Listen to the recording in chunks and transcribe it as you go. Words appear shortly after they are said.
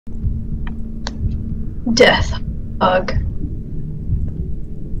Death hug.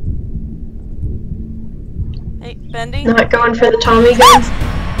 Hey, Bendy? Not going for the Tommy gun?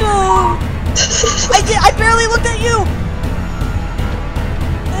 No! I barely looked at you!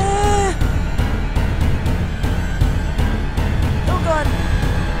 Oh god.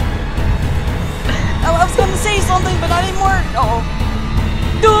 I was gonna say something, but not anymore. Uh-oh.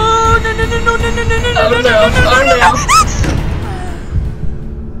 No, no, no, no, no, no, no, no, no, no, no, no, no, no.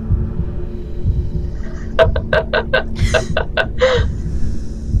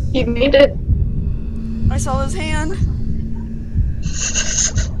 You made it. I saw his hand.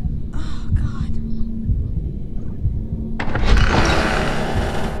 Oh god.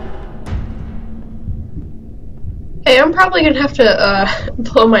 Hey, I'm probably gonna have to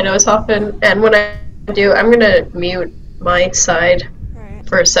blow my nose off, and when I do, I'm gonna mute my side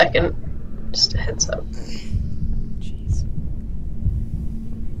for a second. Just a heads up. Jeez.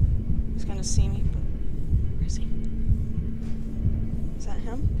 He's gonna see me, but where is he? Is that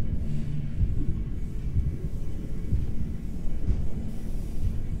him?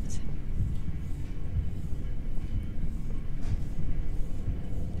 Is it?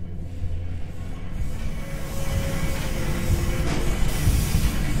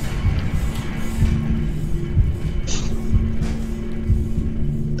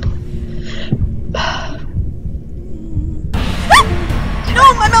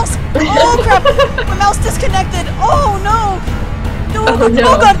 No, my mouse! Oh crap! My mouse disconnected! Oh no! No! Oh, no.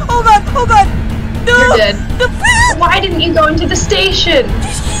 Oh god! Oh god! Oh god! No! You're dead. No! Why didn't you go into the station?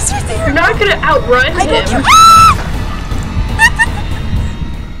 He's right there! You're not gonna outrun I don't him.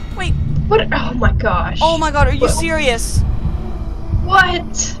 care. Wait. What? Oh my gosh. Oh my god, are you serious?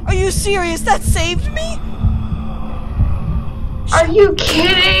 What? Are you serious? That saved me? Are you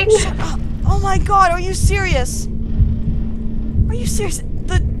kidding? Shut up. Oh my god, are you serious? Are you serious?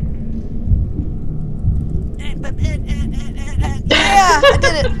 Yeah, I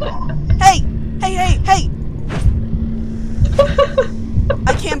did it. Hey, hey, hey, hey.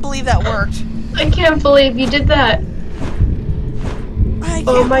 I can't believe that worked. I can't believe you did that. I can't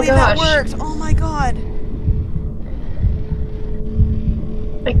Oh my believe that gosh. worked. Oh my god.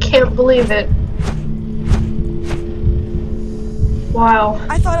 I can't believe it. Wow.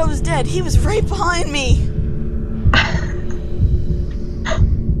 I thought I was dead. He was right behind me.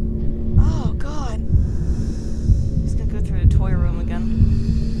 Oh god. He's gonna go through the toy room again.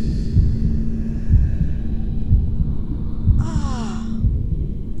 Ah.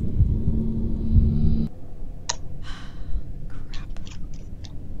 Crap.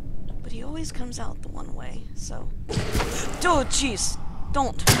 But he always comes out the one way, so. Oh jeez.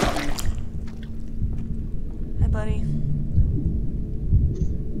 Don't. Hi buddy.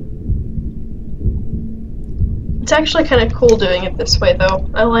 It's actually kind of cool doing it this way, though.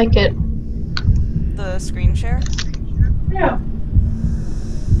 I like it. The screen share? Yeah.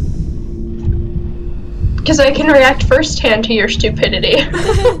 Because I can react firsthand to your stupidity.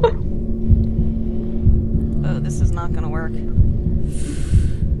 Oh, this is not gonna work.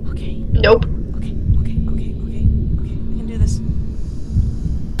 Okay. Nope. Okay, okay, okay, okay, okay. We can do this.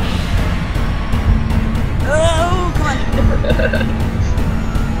 Oh, come on.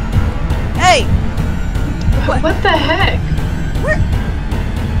 Hey! What the heck? Where?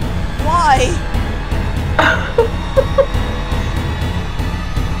 Why?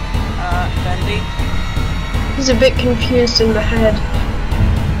 Bendy? He's a bit confused in the head.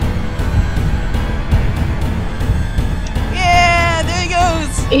 Yeah, there he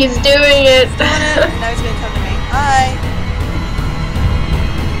goes! He's doing it! He's doing it! Now he's gonna come to me. Hi!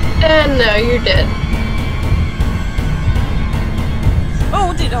 And now you're dead.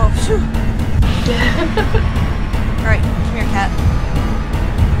 Oh, did oh, phew! Alright, come here, cat.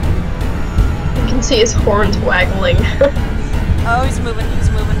 You can see his horns waggling. Oh, he's moving, he's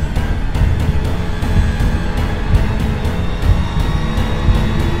moving.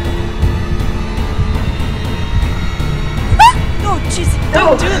 Oh, jeez,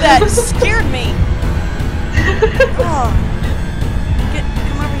 don't do that! You scared me! Oh.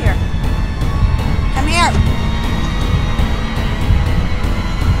 Come over here. Come here!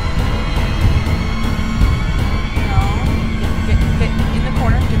 Get in the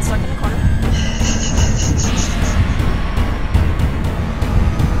corner. Get stuck in the corner.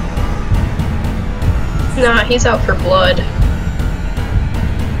 Nah, he's out for blood.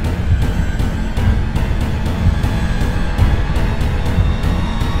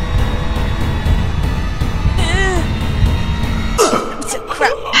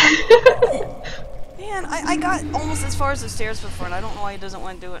 Crap. Man, I got almost as far as the stairs before, and I don't know why he doesn't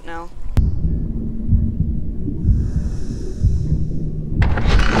want to do it now.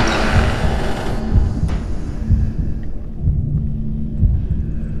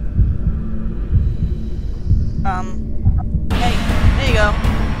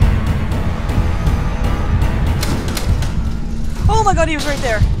 god, he was right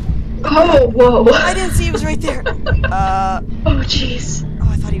there. Oh, whoa. I didn't see he was right there. Oh, jeez. Oh,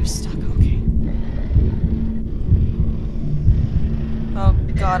 I thought he was stuck. Okay. Oh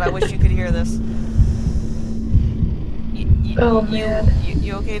god, I wish you could hear this. Oh, man.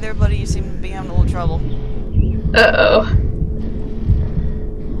 You okay there, buddy? You seem to be having a little trouble. Uh-oh.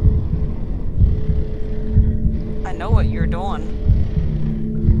 I know what you're doing.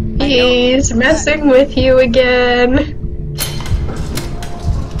 He's messing with you again.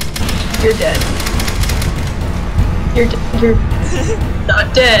 You're dead. You're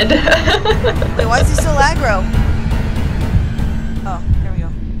not dead. Wait, why is he still aggro? Oh, there we go.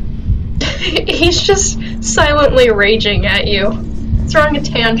 He's just silently raging at you, throwing a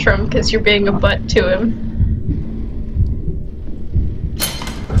tantrum because you're being a butt to him.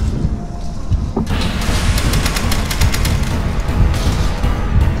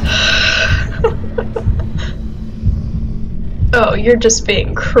 Oh, you're just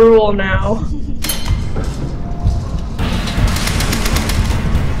being cruel now.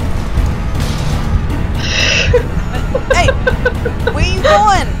 Hey! Where you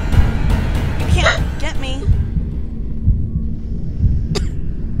going? You can't get me.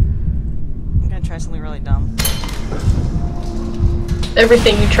 I'm gonna try something really dumb.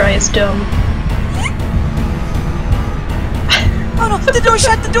 Everything you try is dumb. Oh no! The door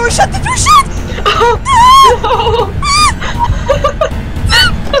shut! The door shut! The door shut! Oh no!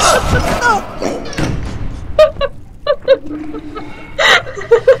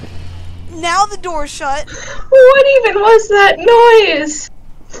 Now the door shut. What even was that noise?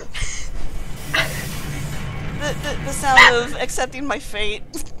 The sound of accepting my fate.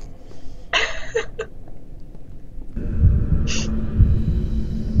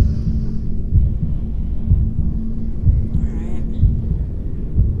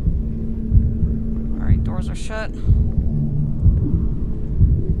 Alright, doors are shut.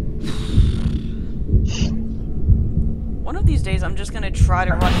 One of these days I'm just gonna try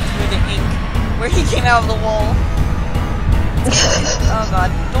to run through the ink where he came out of the wall. Oh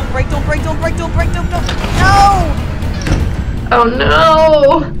god. Don't break, don't break, don't break, don't break, don't. No! Oh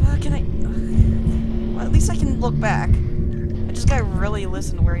no! Can I... Well, at least I can look back. I just gotta really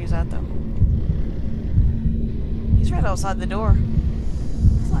listen to where he's at, though. He's right outside the door.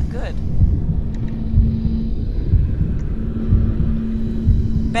 That's not good.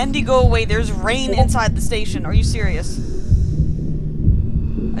 Bendy, go away. There's rain inside the station. Are you serious?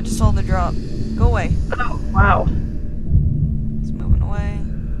 I just saw the drop. Go away. Oh, wow. He's moving away.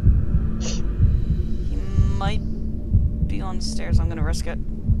 He might be on the stairs. I'm gonna risk it.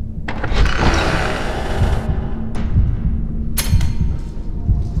 Come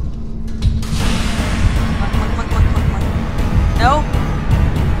on. No!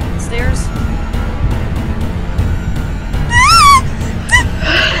 Stairs.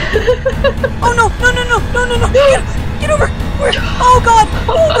 Oh no! No! Get over! Where? Oh god!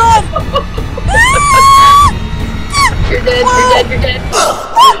 Oh god! You're dead, you're dead.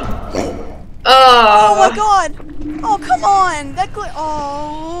 Oh my god! Oh, come on!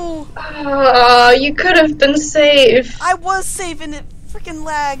 Oh, you could have been safe. I was safe and it freaking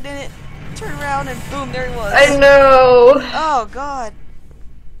lagged and it turned around and boom, there he was. I know. Oh god.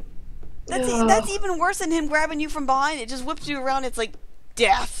 That's even worse than him grabbing you from behind. It just whips you around. It's like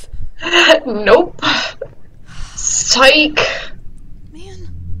death. Nope. Psych. Man,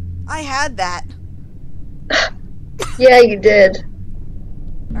 I had that. Yeah, you did.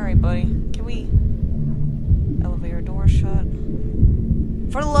 Alright, buddy. Can we... Elevator door shut.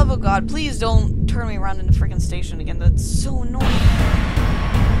 For the love of God, please don't turn me around in the freaking station again. That's so annoying.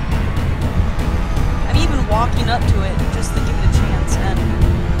 I'm even walking up to it just to give it a chance, and...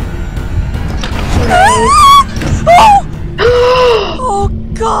 Oh! Oh,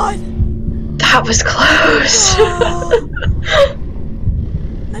 God! That was close.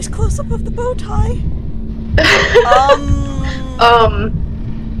 Nice close-up of the bow tie.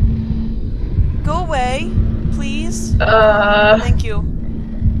 Go away, please. Thank you.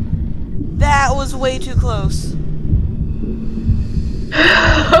 That was way too close.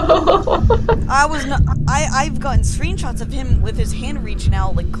 I've gotten screenshots of him with his hand reaching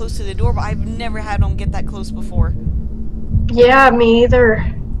out like close to the door, but I've never had him get that close before. Yeah, me either.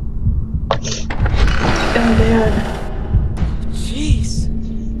 Oh man. Jeez.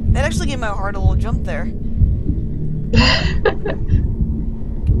 That actually gave my heart a little jump there. Come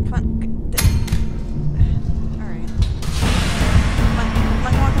on. Alright.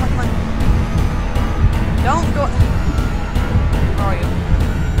 Come on. Don't go. Where are you?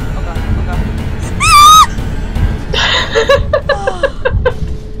 Oh god.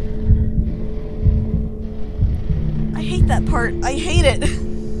 I hate that part. I hate made it!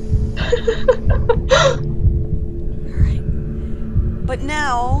 Alright. But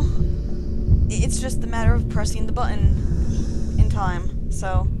now, it's just a matter of pressing the button in time,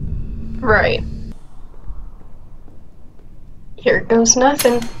 so... Right. Here goes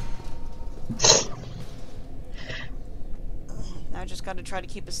nothing. Now I just gotta try to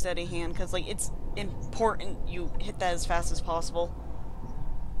keep a steady hand, because, like, it's important you hit that as fast as possible.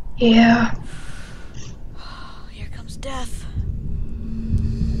 Yeah. Here comes death.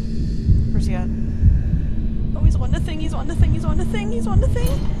 Where's he at? Oh, he's on the thing, he's on the thing, he's on the thing, he's on the thing.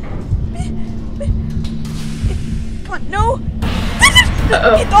 Come on, no!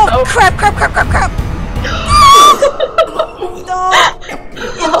 Oh, crap, crap, crap, crap, crap! No!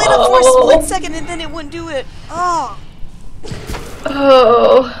 It lit up for a split second and then it wouldn't do it. Oh!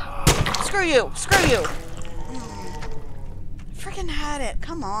 Oh. Screw you! Screw you! Freaking had it.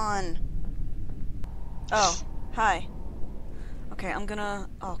 Come on. Oh, hi. Okay, I'm gonna...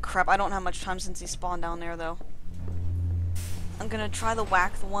 Oh, crap. I don't have much time since he spawned down there, though. I'm gonna try to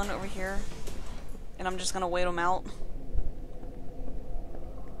whack the one over here. And I'm just gonna wait him out. Come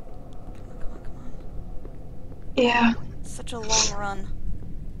on, come on. Yeah. Such a long run.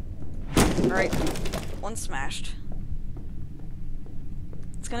 Alright. One smashed.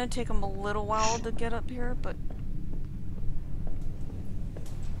 It's gonna take him a little while to get up here, but...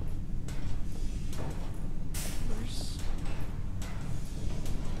 Where's...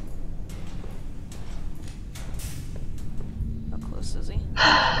 How close is he?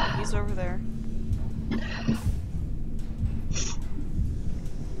 He's over there.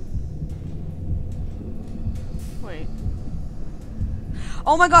 Wait.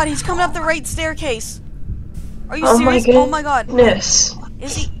 Oh my god, he's coming up the right staircase! Are you serious? Oh my god. Goodness.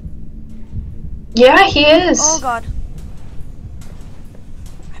 Is he? Yeah, he is. Oh god.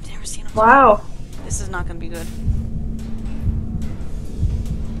 I've never seen him. Wow. This is not gonna be good.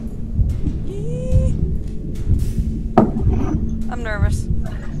 I'm nervous.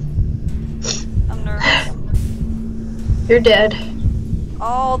 I'm nervous. You're dead.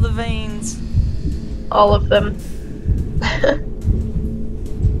 All the veins. All of them.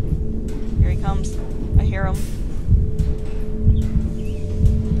 Here he comes. I hear him.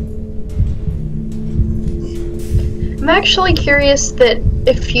 I'm actually curious that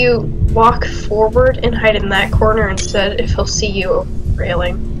if you walk forward and hide in that corner instead, if he'll see you over the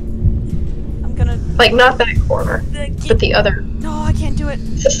railing. I'm gonna... Like, not that corner, but the other. No, I can't do it.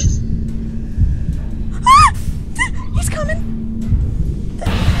 Ah! He's coming!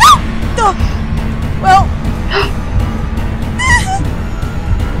 Oh! Well...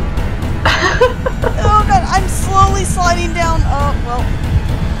 Oh god, I'm slowly sliding down. Oh, well.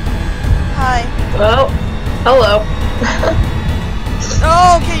 Hi. Well, hello.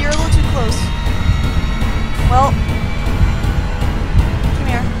 Oh, okay, you're a little too close. Well. Come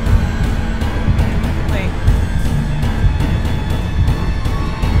here. Wait.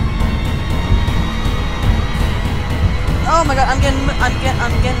 Oh my god, I'm getting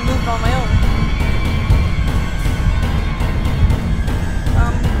moved on my own.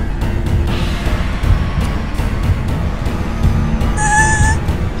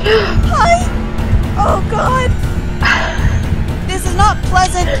 Hi! Oh god! This is not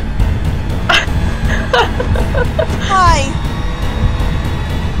pleasant! Hi!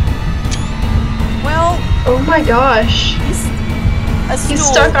 Well... Oh my gosh. He's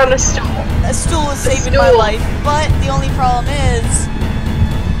stuck on a stool. A stool is saving my life, but the only problem is...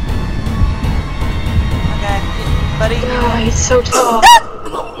 Okay, buddy. Oh, he's so tall.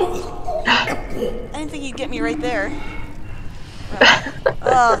 I didn't think you'd get me right there.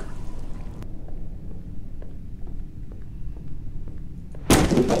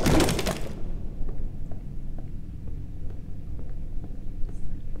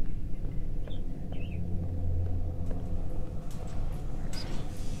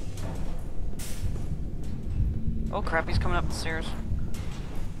 Oh crap, he's coming up the stairs.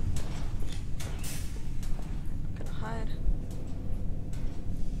 I'm gonna hide.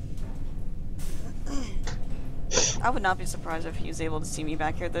 I would not be surprised if he was able to see me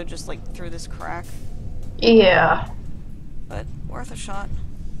back here, though, just like through this crack. Yeah. But worth a shot.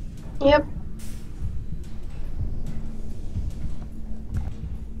 Yep.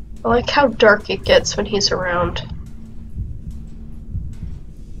 I like how dark it gets when he's around.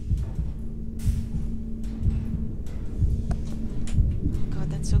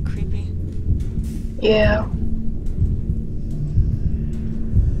 God, that's so creepy. Yeah.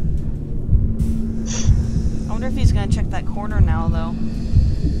 I wonder if he's gonna check that corner now, though.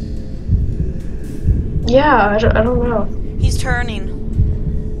 Yeah, I don't know. He's turning.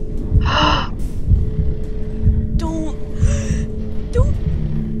 Don't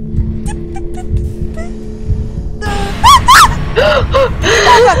Oh god!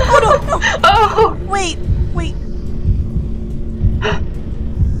 Oh no! No! Oh! Wait! Wait!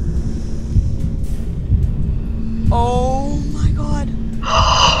 Oh my god!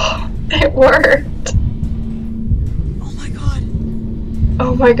 It worked! Oh my god!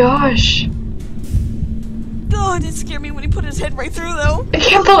 Oh my gosh! God, it scared me when he put his head right through, though. I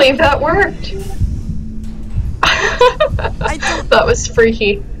can't believe that worked! That was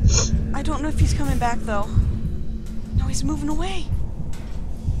freaky. I don't know if he's coming back, though. No, he's moving away.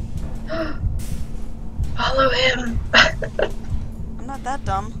 Follow him. I'm not that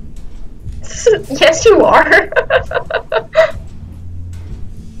dumb. Yes, you are.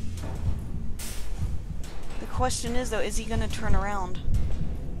 The question is, though, is he gonna turn around?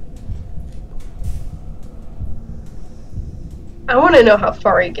 I want to know how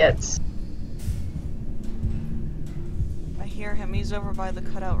far he gets. I hear him. He's over by the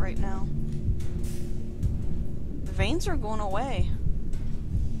cutout right now. The veins are going away.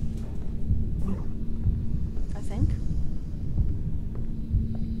 I think.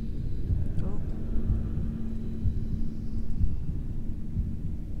 Oh.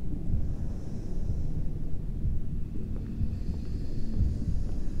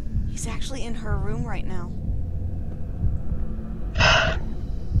 He's actually in her room right now.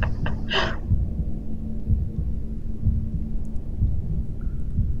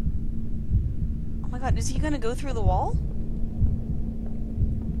 Oh my god, is he gonna go through the wall?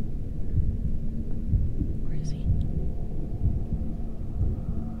 Where is he?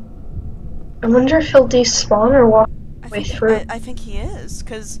 I wonder if he'll despawn or walk way through. I think he is,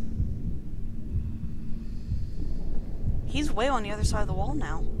 because he's way on the other side of the wall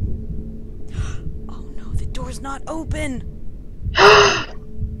now. Oh no, the door's not open!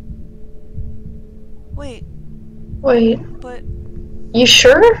 Wait. Wait. But... You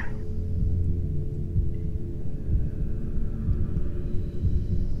sure?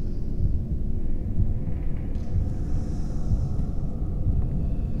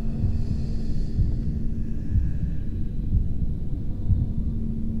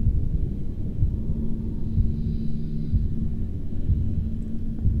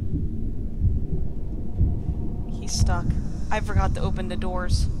 He's stuck. I forgot to open the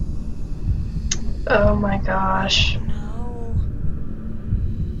doors. Oh my gosh. No.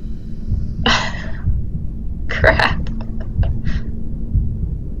 Crap.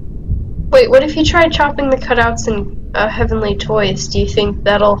 Wait, what if you try chopping the cutouts in Heavenly Toys? Do you think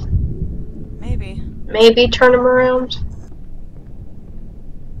that'll maybe turn him around?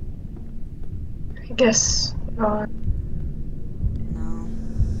 I guess not. No.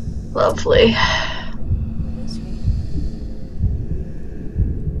 Lovely. Where is he?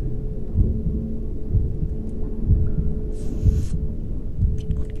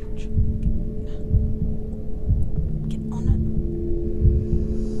 Get on the couch. Get on it.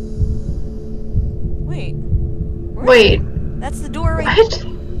 Wait. Wait. That's the door right. What?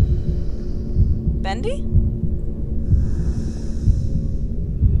 Bendy?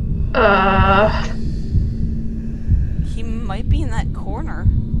 He might be in that corner.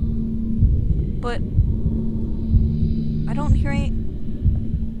 But I don't hear any.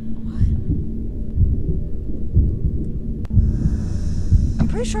 What? I'm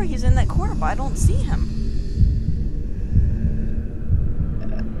pretty sure he's in that corner, but I don't see him.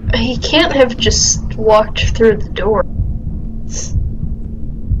 He can't have just walked through the door.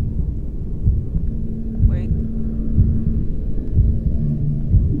 Wait.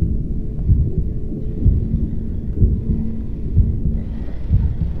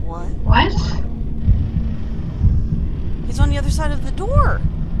 What? What? He's on the other side of the door.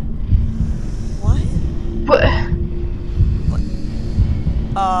 What? What?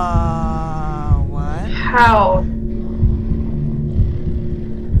 What? How?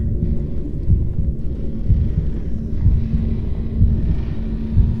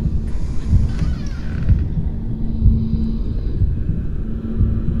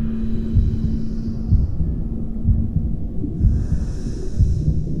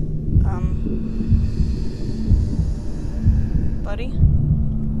 Buddy?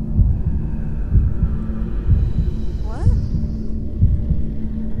 What?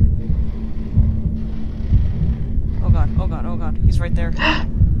 Oh god, oh god, oh god. He's right there.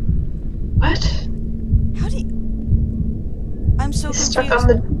 What? How do you... I'm so He's confused. stuck on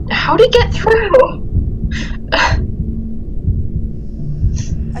the... How'd he get through?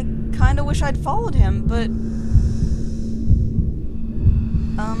 I kinda wish I'd followed him, but...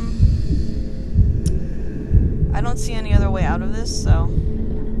 I don't see any other way out of this, so...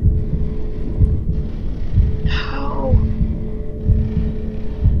 How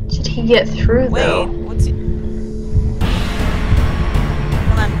did he get through, though? Wait, what's he...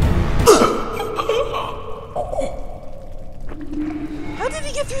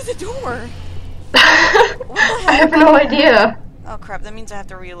 through the door? I have no idea. Oh crap, that means I have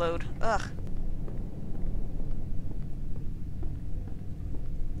to reload. Ugh.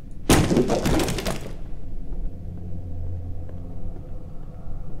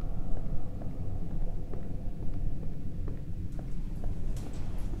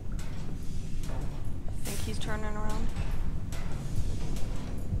 Think he's turning around?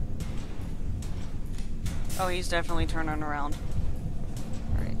 Oh, he's definitely turning around.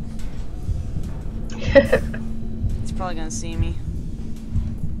 Alright. He's probably gonna see me.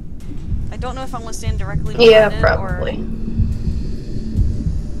 I don't know if I'm gonna stand directly behind Yeah, it, probably. or...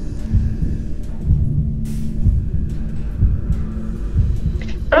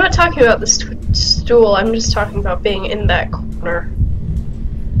 I'm not talking about the stool, I'm just talking about being in that corner.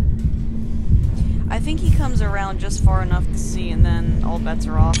 I think he comes around just far enough to see, and then all bets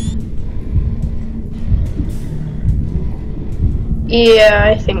are off. Yeah,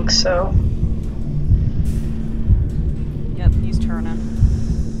 I think so. Yep, he's turning.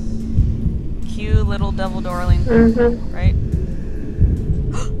 Cue little devil darling. Mm-hmm. Right?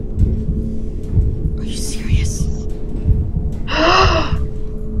 Are you serious?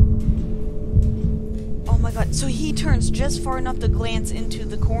 Oh my god, so he turns just far enough to glance into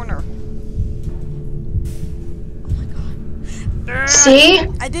the corner. Oh my god. See?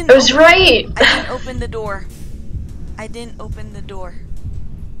 I didn't I was right! I didn't open the door. I didn't open the door.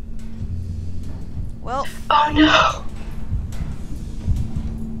 Well. Oh no!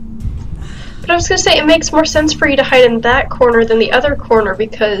 But I was gonna say, it makes more sense for you to hide in that corner than the other corner,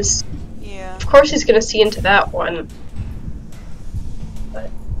 because... Yeah. Of course he's gonna see into that one.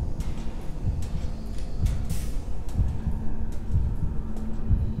 But...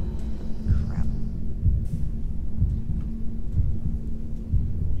 Crap.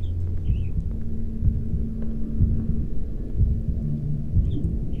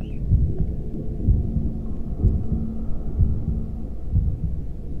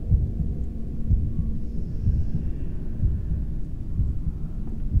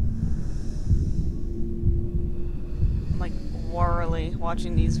 Warily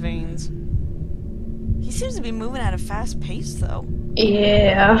watching these veins. He seems to be moving at a fast pace, though.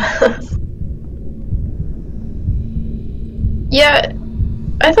 Yeah. Yeah,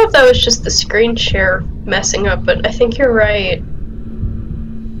 I thought that was just the screen share messing up, but I think you're right.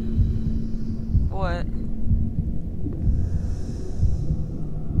 What?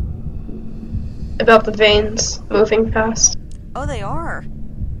 About the veins moving fast. Oh, they are.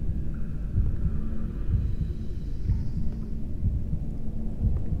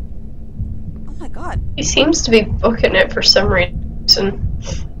 Oh my god. He seems to be booking it for some reason.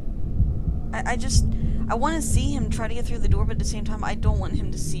 I want to see him try to get through the door, but at the same time, I don't want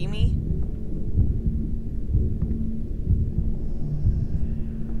him to see me.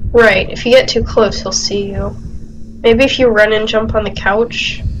 Right, if you get too close, he'll see you. Maybe if you run and jump on the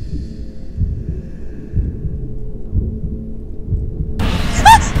couch.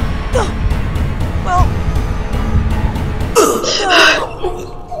 Well...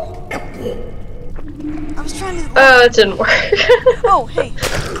 I was trying to... It didn't work. Oh, hey.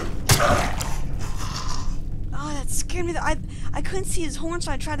 Oh, that scared me. I couldn't see his horn,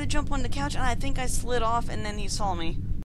 so I tried to jump on the couch, and I think I slid off, and then he saw me.